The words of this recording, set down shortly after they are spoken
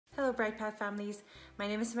Hello BrightPath families, my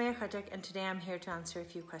name is Samaya Khattak and today I'm here to answer a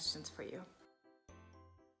few questions for you.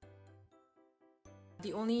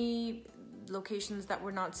 The only locations that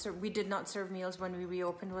we did not serve meals when we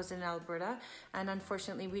reopened was in Alberta, and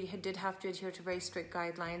unfortunately we did have to adhere to very strict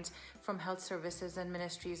guidelines from health services and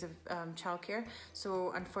ministries of childcare.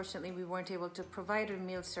 So unfortunately we weren't able to provide a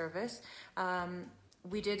meal service.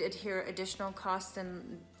 We did adhere additional costs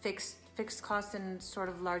and fixed costs and sort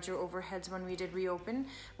of larger overheads when we did reopen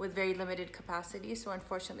with very limited capacity. So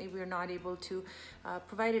unfortunately we were not able to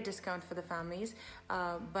provide a discount for the families.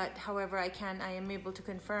 But however, I am able to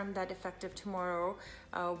confirm that effective tomorrow,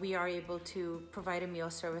 we are able to provide a meal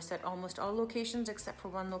service at almost all locations except for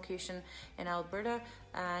one location in Alberta.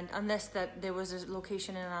 And unless that there was a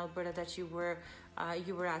location in Alberta that you were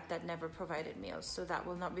at that never provided meals, so that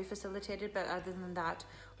will not be facilitated. But other than that,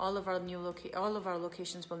 all of our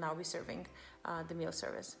locations will now be serving the meal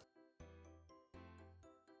service.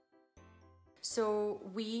 So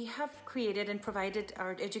we have created and provided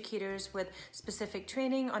our educators with specific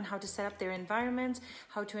training on how to set up their environments,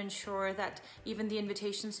 how to ensure that even the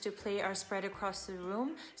invitations to play are spread across the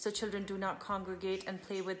room so children do not congregate and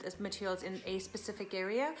play with materials in a specific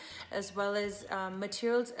area, as well as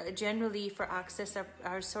materials generally for access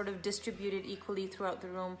are sort of distributed equally throughout the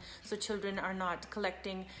room, so children are not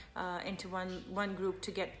collecting into one group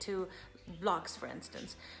to get to blocks, for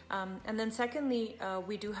instance. And then secondly,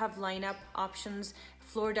 we do have lineup options,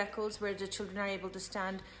 floor decals where the children are able to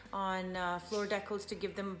stand on floor decals to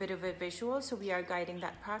give them a bit of a visual. So we are guiding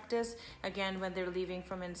that practice. Again, when they're leaving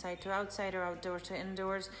from inside to outside or outdoor to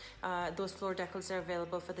indoors, those floor decals are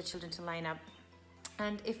available for the children to line up.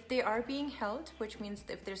 And if they are being held, which means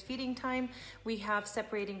if there's feeding time, we have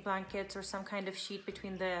separating blankets or some kind of sheet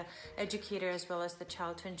between the educator as well as the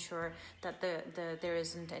child to ensure that there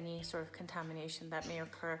isn't any sort of contamination that may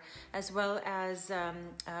occur, as well as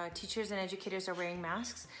teachers and educators are wearing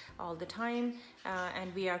masks all the time,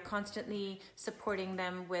 and we are constantly supporting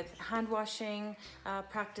them with hand washing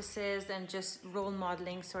practices and just role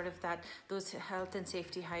modeling sort of those health and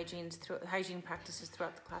safety hygiene practices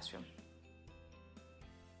throughout the classroom.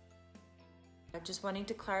 Just wanting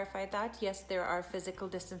to clarify that, yes, there are physical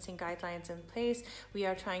distancing guidelines in place. We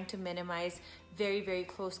are trying to minimize very, very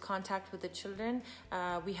close contact with the children.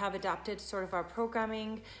 We have adapted sort of our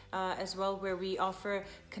programming as well, where we offer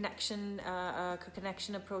connection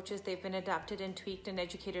approaches. They've been adapted and tweaked, and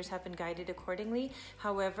educators have been guided accordingly.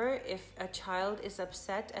 However, if a child is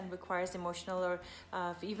upset and requires emotional or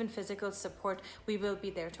even physical support, we will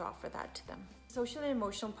be there to offer that to them. Social and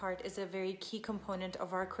emotional part is a very key component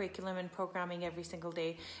of our curriculum and programming every single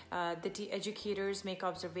day. The educators make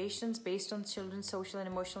observations based on children's social and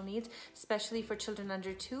emotional needs, especially for children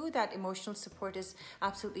under 2. That emotional support is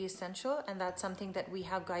absolutely essential, and that's something that we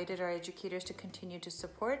have guided our educators to continue to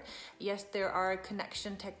support. Yes, there are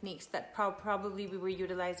connection techniques that probably we were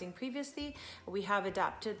utilizing previously. We have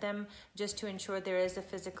adapted them just to ensure there is a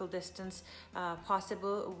physical distance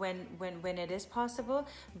possible when it is possible.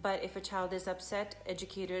 But if a child is upset,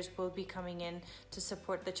 educators will be coming in to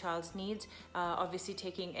support the child's needs, obviously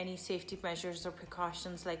taking any safety measures or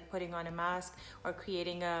precautions like putting on a mask or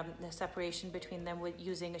creating a separation between them with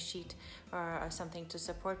using a sheet or something to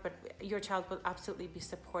support. But your child will absolutely be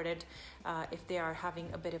supported if they are having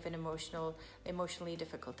a bit of an emotionally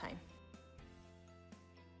difficult time.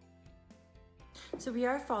 So we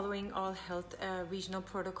are following all health regional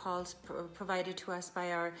protocols provided to us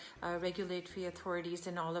by our regulatory authorities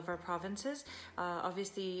in all of our provinces.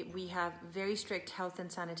 Obviously, we have very strict health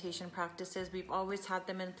and sanitation practices. We've always had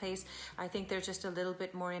them in place. I think they're just a little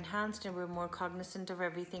bit more enhanced, and we're more cognizant of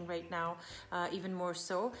everything right now, even more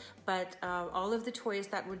so. But all of the toys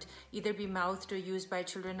that would either be mouthed or used by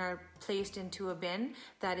children are placed into a bin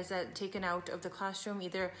that is taken out of the classroom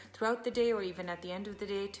either throughout the day or even at the end of the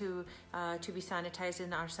day to be sanitized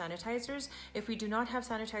in our sanitizers. If we do not have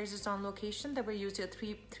sanitizers on location, then we use a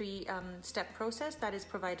three-step process that is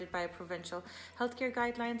provided by provincial healthcare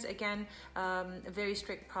guidelines. Again, a very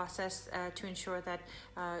strict process to ensure that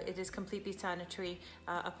it is completely sanitary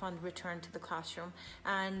upon return to the classroom.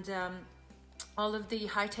 And all of the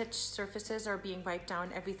high-touch surfaces are being wiped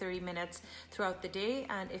down every 30 minutes throughout the day,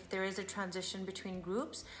 and if there is a transition between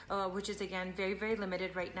groups, which is again very, very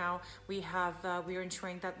limited right now, we are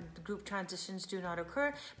ensuring that the group transitions do not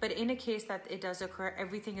occur. But in a case that it does occur,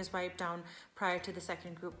 everything is wiped down prior to the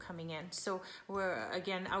second group coming in. So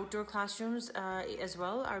again, outdoor classrooms as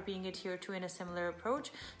well are being adhered to in a similar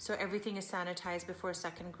approach. So everything is sanitized before a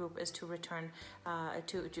second group is to return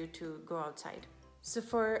to go outside. So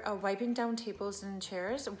for wiping down tables and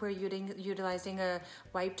chairs, we're utilizing a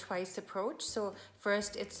wipe twice approach. So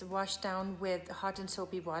first it's washed down with hot and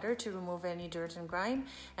soapy water to remove any dirt and grime,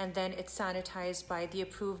 and then it's sanitized by the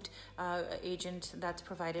approved agent that's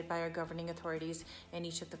provided by our governing authorities in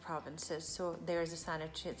each of the provinces. So there's a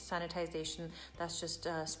sanitization that's just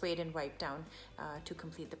sprayed and wiped down to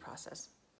complete the process.